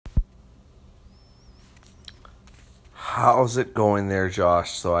How's it going there,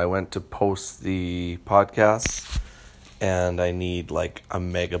 Josh? So I went to post the podcast and I need like a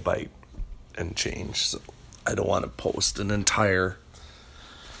megabyte and change. So I don't want to post an entire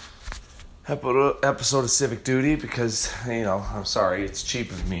episode of Civic Duty because, I'm sorry, it's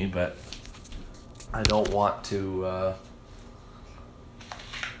cheap of me, but I don't want to,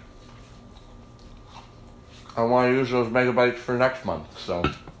 I want to use those megabytes for next month, so.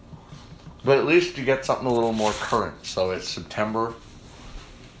 But at least you get something a little more current. So it's September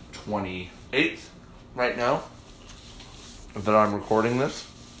 28th right now that I'm recording this.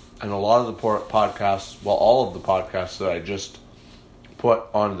 And a lot of the podcasts, all of the podcasts that I just put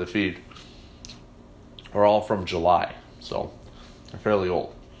onto the feed are all from July. So they're fairly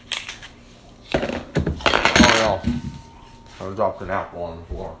old. Oh no, I dropped an apple on the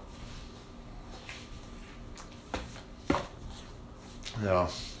floor. Yeah.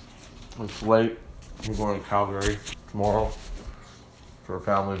 It's late. We're going to Calgary tomorrow for a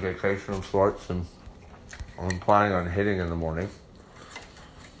family vacation of sorts, and I'm planning on hitting in the morning.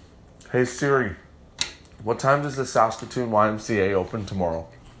 Hey Siri, what time does the Saskatoon YMCA open tomorrow?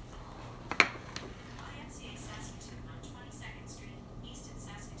 YMCA Saskatoon on 22nd Street, East in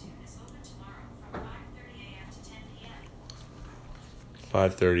Saskatoon is open tomorrow from 5:30 a.m. to 10 p.m.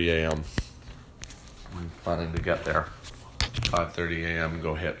 5:30 a.m. I'm planning to get there. 5:30 a.m. and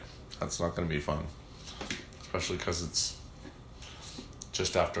go hit. That's not going to be fun. Especially because it's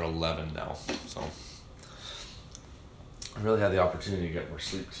just after 11 now. So I really had the opportunity to get more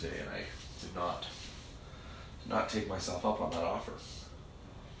sleep today, and I did not take myself up on that offer.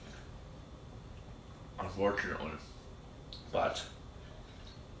 Unfortunately. But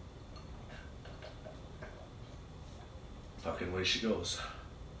fucking way she goes.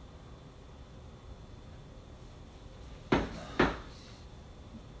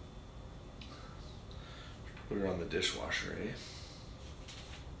 Put her on the dishwasher, eh?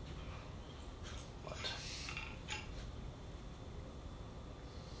 What?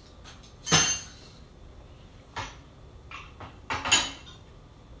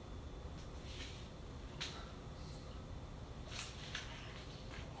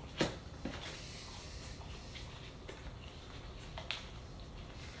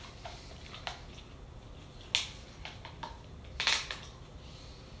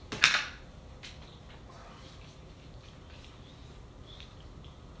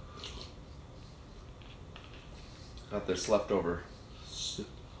 Got this leftover soup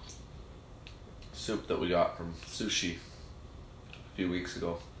that we got from Sushi a few weeks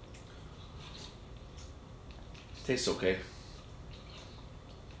ago. Tastes okay.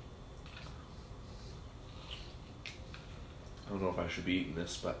 I don't know if I should be eating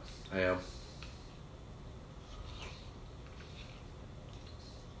this, but I am.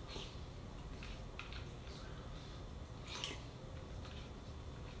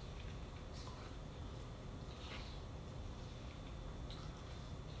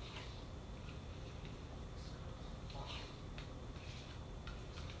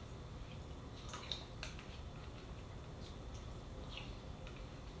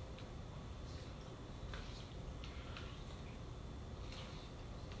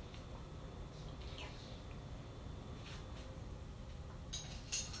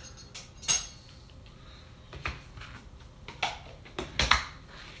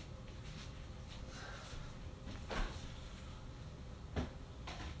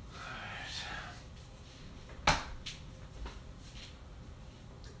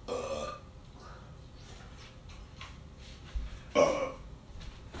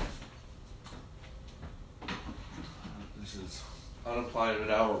 This is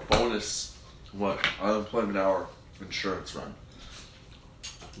unemployment hour bonus. Unemployment hour insurance run.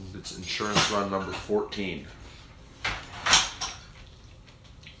 It's insurance run number 14.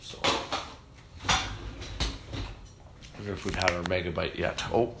 So, I wonder if we've had our megabyte yet.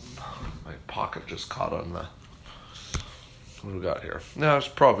 Oh, my pocket just caught on the. What do we got here? No, it's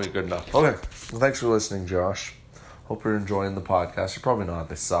probably good enough. Okay, well, thanks for listening, Josh. Hope you're enjoying the podcast. You're probably not.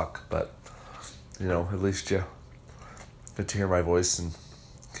 They suck, but at least you get to hear my voice and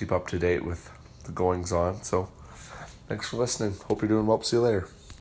keep up to date with the goings on. So, thanks for listening. Hope you're doing well. See you later.